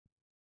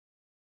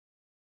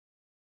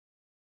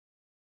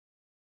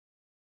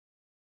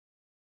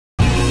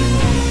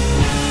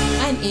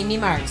Amy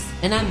Marks,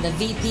 and I'm the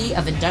VP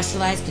of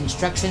Industrialized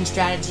Construction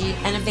Strategy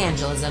and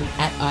Evangelism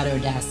at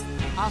Autodesk,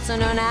 also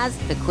known as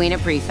the Queen of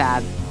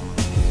Prefab.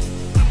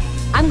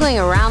 I'm going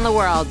around the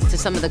world to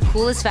some of the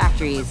coolest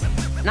factories,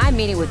 and I'm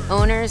meeting with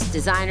owners,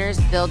 designers,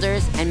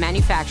 builders, and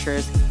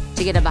manufacturers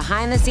to get a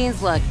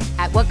behind-the-scenes look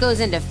at what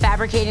goes into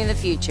fabricating the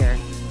future.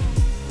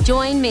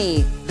 Join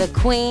me, the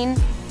Queen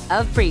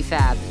of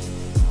Prefab.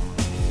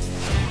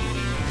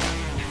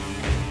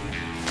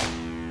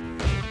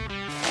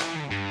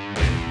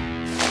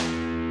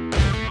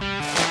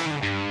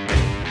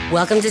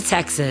 Welcome to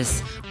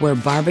Texas, where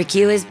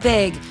barbecue is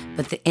big,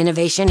 but the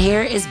innovation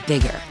here is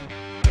bigger.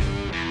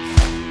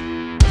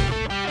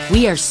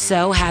 We are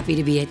so happy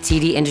to be at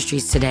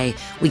TDIndustries today.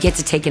 We get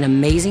to take an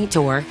amazing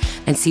tour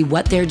and see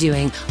what they're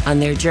doing on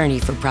their journey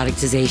for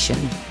productization.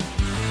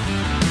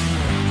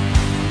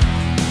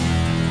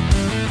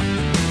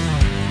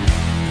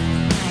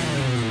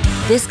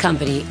 This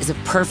company is a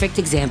perfect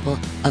example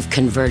of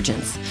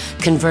convergence.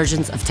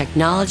 Convergence of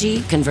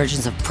technology,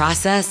 convergence of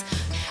process,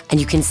 and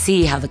you can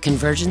see how the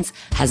convergence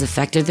has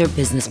affected their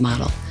business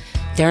model.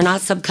 They're not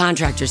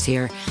subcontractors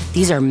here.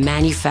 These are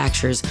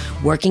manufacturers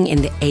working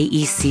in the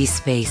AEC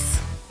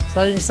space.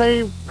 So you can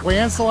see we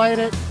insulate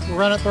it, we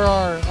run it through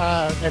our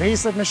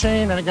adhesive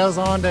machine, and it goes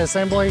on to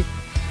assembly.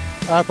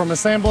 From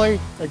assembly,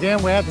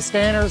 again, we have the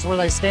scanners where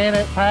they scan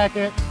it, pack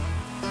it,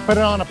 put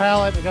it on a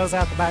pallet, it goes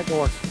out the back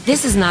door.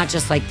 This is not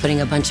just like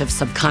putting a bunch of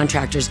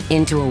subcontractors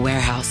into a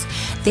warehouse.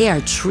 They are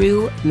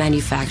true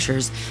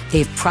manufacturers.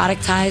 They've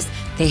productized,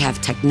 they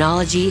have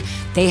technology,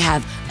 they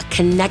have a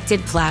connected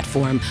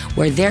platform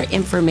where their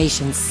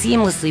information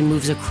seamlessly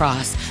moves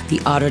across the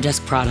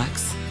Autodesk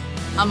products.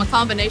 I'm a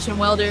combination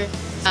welder.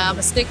 I'm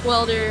a stick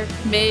welder,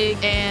 MIG,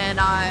 and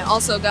I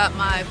also got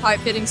my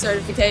pipe fitting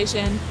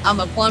certification. I'm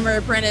a plumber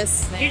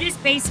apprentice. You're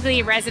just basically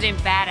a resident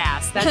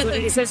badass. That's what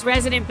it says,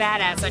 resident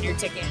badass on your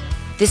ticket.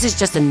 This is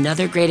just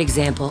another great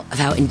example of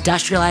how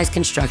industrialized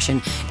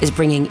construction is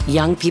bringing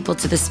young people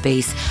to the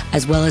space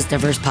as well as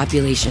diverse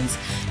populations.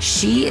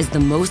 She is the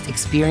most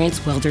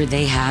experienced welder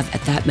they have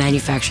at that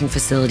manufacturing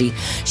facility.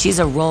 She's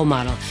a role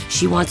model.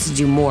 She wants to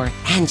do more,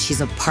 and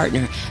she's a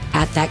partner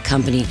at that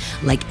company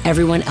like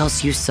everyone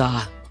else you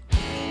saw.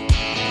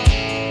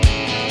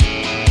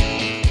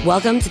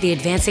 Welcome to the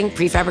Advancing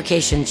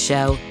Prefabrication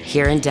show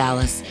here in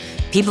Dallas.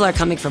 People are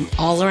coming from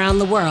all around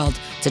the world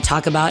to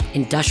talk about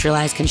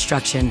industrialized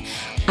construction.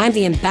 I'm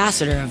the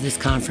ambassador of this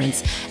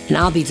conference, and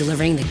I'll be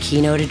delivering the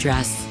keynote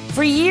address.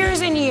 For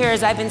years and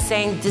years, I've been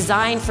saying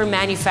design for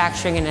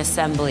manufacturing and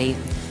assembly.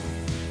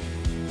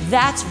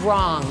 That's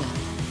wrong.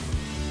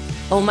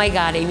 Oh my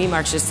God, Amy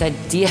Marks just said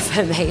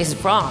DFMA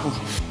is wrong.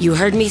 You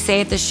heard me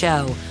say at the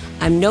show,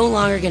 I'm no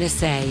longer going to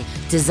say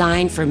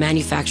design for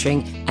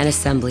manufacturing and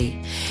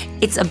assembly.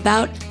 It's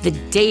about the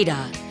data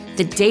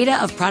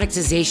of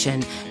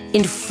productization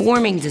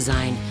informing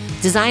design.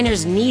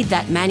 Designers need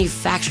that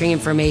manufacturing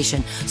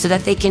information so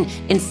that they can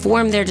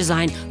inform their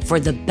design for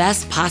the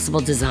best possible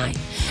design,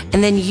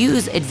 and then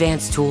use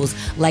advanced tools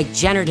like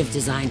generative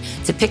design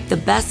to pick the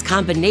best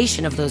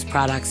combination of those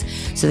products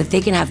so that they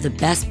can have the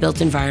best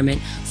built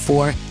environment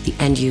for the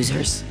end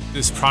users.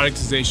 This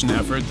productization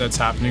effort that's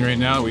happening right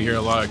now, we hear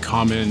a lot of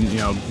common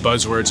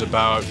buzzwords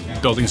about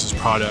buildings as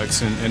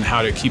products and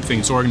how to keep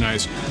things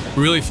organized.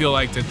 We really feel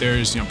like that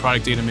there's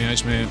product data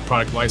management,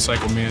 product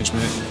lifecycle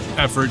management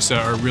efforts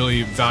that are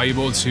really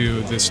valuable to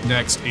this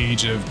next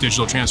age of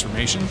digital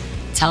transformation.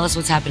 Tell us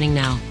what's happening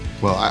now.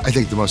 Well, I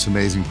think the most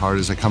amazing part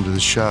is I come to the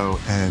show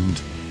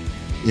and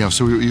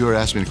so you were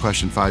asking me the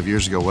question 5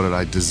 years ago, what did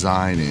I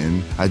design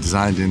in? I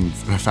designed in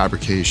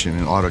fabrication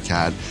in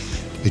AutoCAD.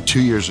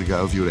 2 years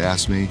ago, if you would have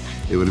asked me,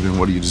 it would have been,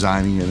 what are you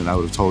designing in? And I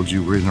would have told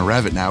you, we're in a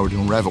Revit now, we're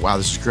doing Revit, wow,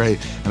 this is great.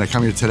 And I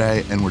come here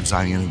today and we're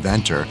designing an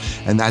Inventor.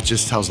 And that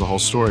just tells the whole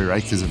story,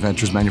 right? Because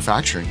Inventor's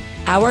manufacturing.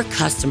 Our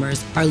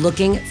customers are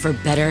looking for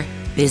better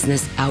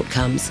business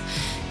outcomes.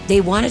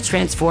 They want to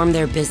transform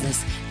their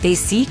business. They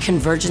see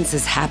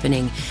convergences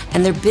happening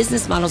and their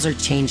business models are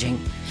changing.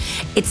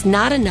 It's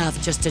not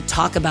enough just to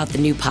talk about the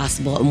new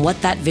possible and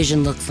what that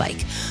vision looks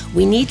like.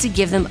 We need to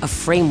give them a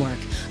framework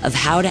of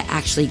how to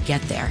actually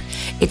get there.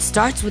 It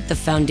starts with the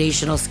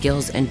foundational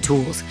skills and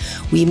tools.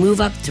 We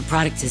move up to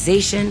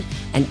productization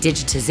and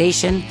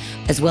digitization,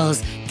 as well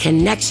as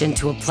connection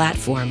to a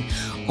platform.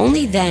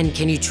 Only then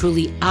can you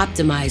truly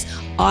optimize,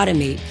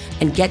 automate,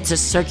 and get to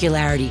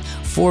circularity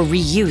for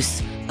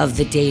reuse of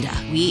the data.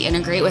 We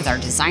integrate with our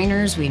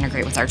designers, we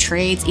integrate with our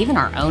trades, even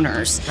our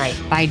owners, right,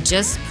 by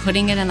just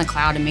putting it in the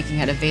cloud and making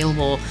it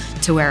available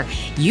to where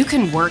you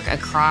can work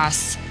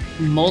across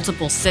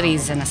multiple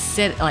cities in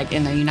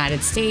in the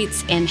United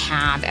States and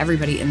have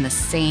everybody in the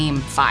same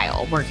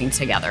file working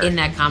together. In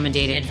that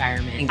accommodated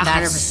environment. 100%.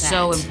 That's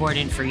so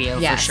important for you,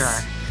 yes, for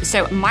sure.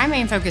 So my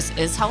main focus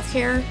is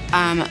healthcare,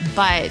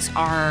 but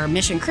our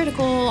mission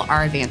critical,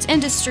 our advanced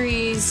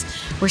industries,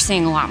 we're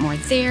seeing a lot more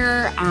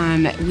there.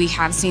 We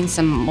have seen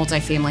some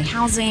multifamily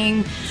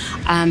housing,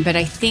 but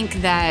I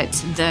think that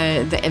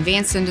the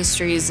advanced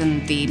industries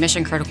and the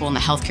mission critical and the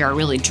healthcare are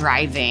really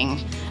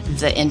driving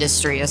the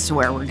industry as to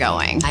where we're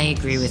going. I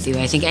agree with you.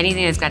 I think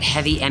anything that's got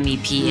heavy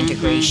MEP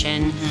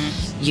integration,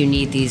 you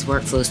need these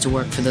workflows to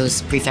work for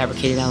those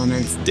prefabricated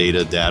elements.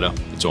 Data,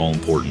 it's all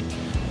important.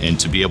 And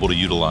to be able to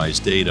utilize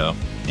data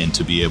and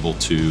to be able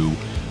to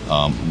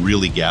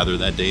really gather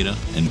that data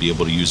and be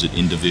able to use it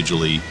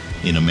individually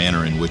in a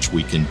manner in which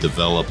we can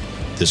develop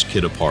this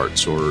kit of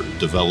parts or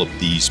develop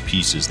these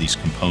pieces, these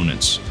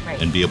components,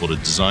 and be able to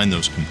design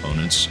those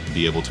components,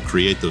 be able to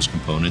create those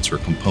components or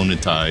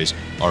componentize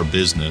our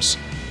business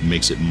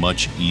makes it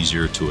much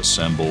easier to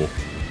assemble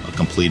a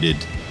completed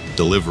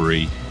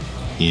delivery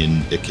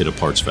in a kit of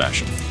parts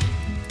fashion.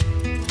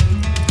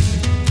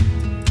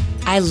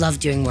 I love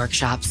doing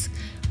workshops.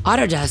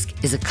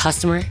 Autodesk is a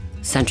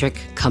customer-centric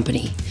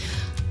company.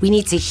 We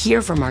need to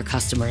hear from our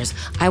customers.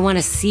 I want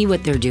to see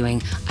what they're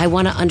doing. I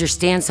want to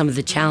understand some of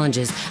the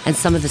challenges and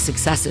some of the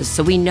successes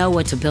so we know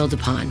what to build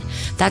upon.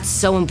 That's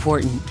so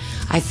important.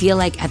 I feel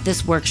like at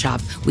this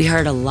workshop, we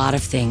heard a lot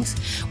of things.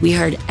 We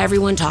heard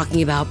everyone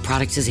talking about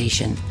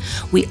productization.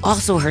 We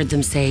also heard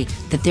them say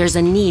that there's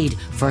a need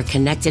for a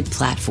connected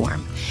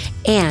platform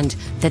and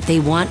that they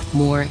want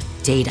more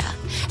data,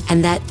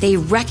 and that they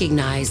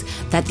recognize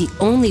that the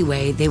only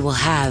way they will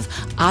have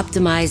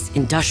optimized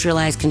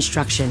industrialized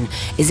construction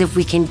is if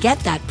we can get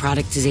that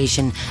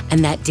productization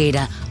and that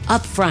data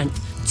up front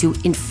to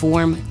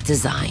inform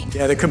design.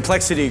 Yeah, the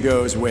complexity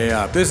goes way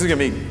up. This is gonna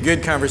be a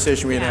good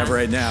conversation we can have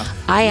right now.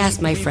 I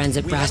asked my friends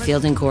at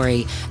Brassfield &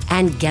 Gorey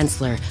and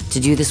Gensler to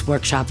do this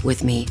workshop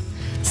with me.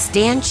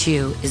 Stan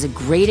Chu is a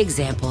great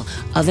example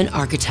of an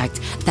architect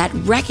that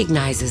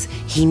recognizes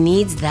he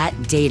needs that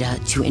data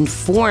to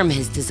inform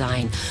his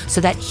design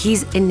so that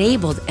he's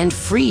enabled and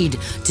freed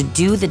to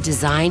do the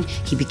design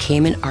he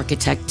became an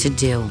architect to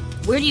do.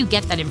 Where do you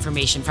get that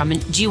information from?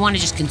 And do you want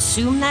to just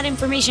consume that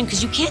information?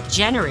 Because you can't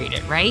generate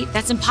it, right?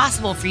 That's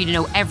impossible for you to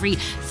know every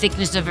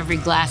thickness of every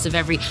glass of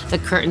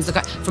the curtains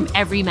from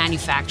every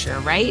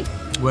manufacturer, right?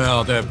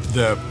 Well,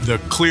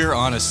 the clear,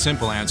 honest,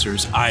 simple answer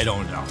is I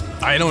don't know.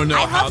 I don't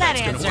know how that's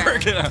going to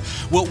work.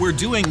 What we're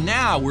doing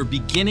now, we're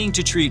beginning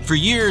to treat, for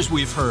years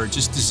we've heard,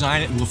 just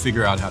design it and we'll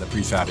figure out how to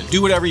prefab it.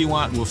 Do whatever you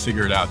want and we'll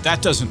figure it out.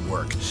 That doesn't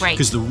work. Right.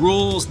 Because the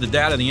rules, the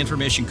data, the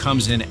information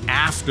comes in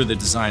after the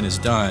design is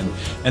done,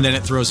 and then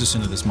it throws us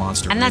into this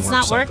monster. And that's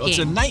not cycle. working. It's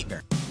a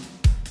nightmare.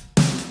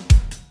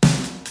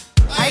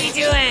 How are you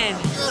doing?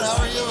 Good, how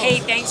are you? Hey,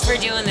 thanks for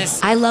doing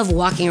this. I love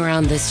walking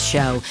around this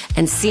show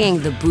and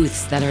seeing the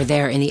booths that are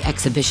there in the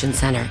exhibition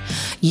center.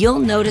 You'll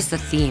notice a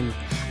theme.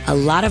 A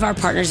lot of our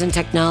partners in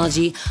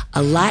technology,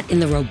 a lot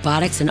in the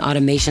robotics and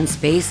automation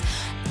space,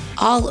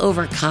 all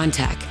over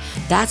contact.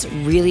 That's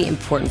really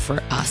important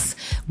for us.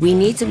 We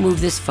need to move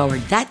this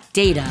forward. That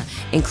data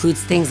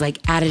includes things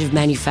like additive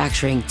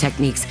manufacturing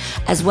techniques,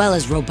 as well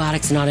as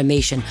robotics and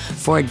automation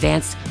for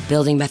advanced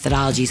building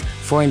methodologies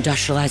for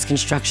industrialized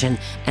construction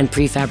and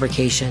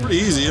prefabrication. Pretty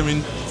easy. I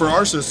mean, for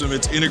our system,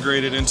 it's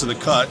integrated into the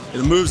cut.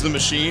 It moves the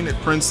machine, it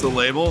prints the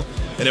label,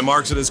 and it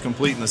marks it as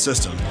complete in the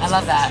system. I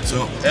love that.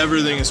 So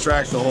everything is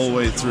tracked the whole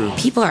way through.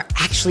 People are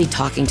actually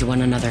talking to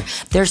one another.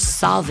 They're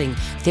solving,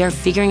 they're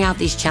figuring out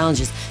these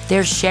challenges,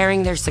 they're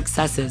sharing their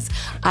successes.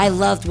 I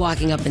loved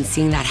walking up and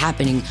seeing that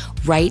happening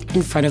right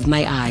in front of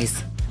my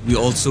eyes. We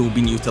also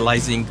been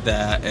utilizing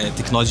the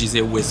technologies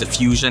there with the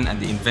Fusion and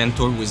the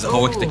Inventor with the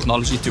HOIC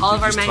technology to all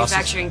of our produce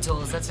manufacturing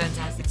tools. That's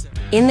fantastic.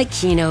 In the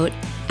keynote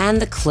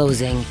and the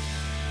closing,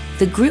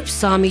 the group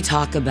saw me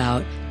talk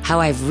about how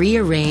I've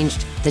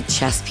rearranged the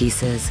chess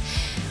pieces.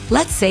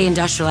 Let's say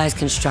industrialized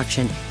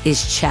construction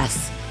is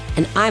chess,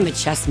 and I'm a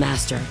chess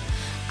master.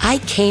 I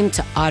came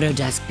to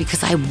Autodesk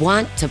because I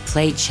want to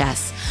play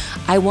chess.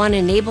 I want to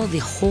enable the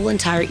whole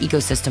entire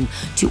ecosystem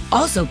to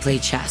also play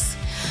chess.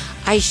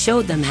 I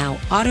showed them how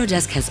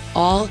Autodesk has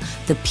all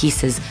the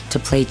pieces to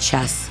play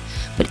chess.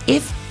 But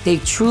if they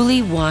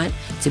truly want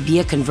to be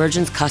a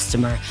Convergence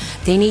customer,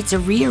 they need to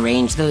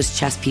rearrange those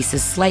chess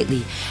pieces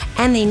slightly,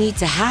 and they need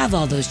to have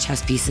all those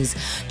chess pieces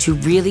to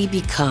really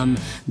become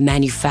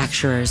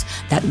manufacturers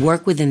that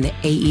work within the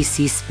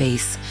AEC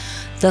space.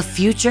 The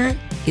future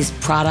is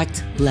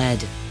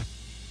product-led.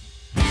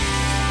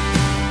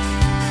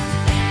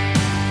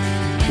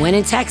 When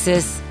in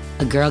Texas,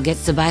 a girl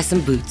gets to buy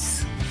some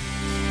boots.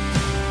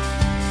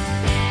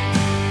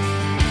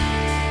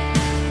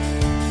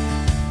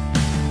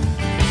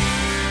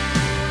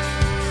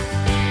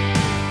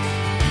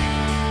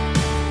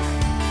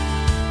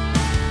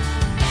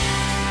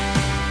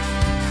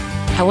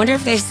 I wonder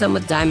if there's some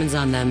with diamonds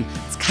on them.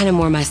 It's kind of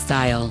more my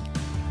style.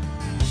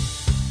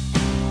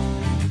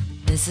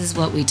 This is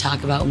what we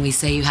talk about when we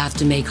say you have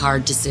to make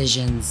hard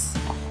decisions.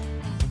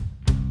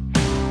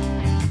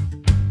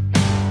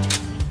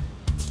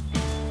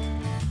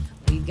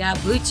 We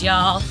got boots,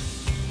 y'all.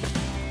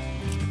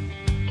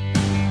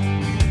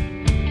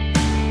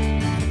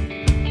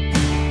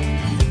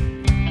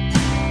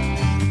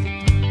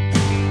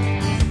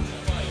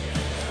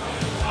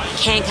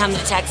 can't come to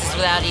Texas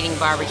without eating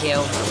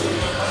barbecue.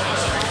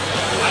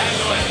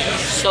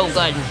 So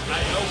good.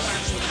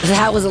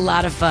 That was a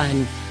lot of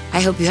fun.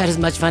 I hope you had as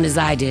much fun as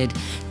I did.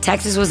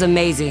 Texas was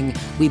amazing.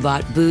 We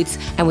bought boots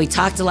and we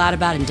talked a lot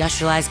about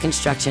industrialized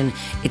construction.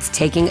 It's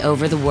taking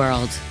over the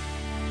world.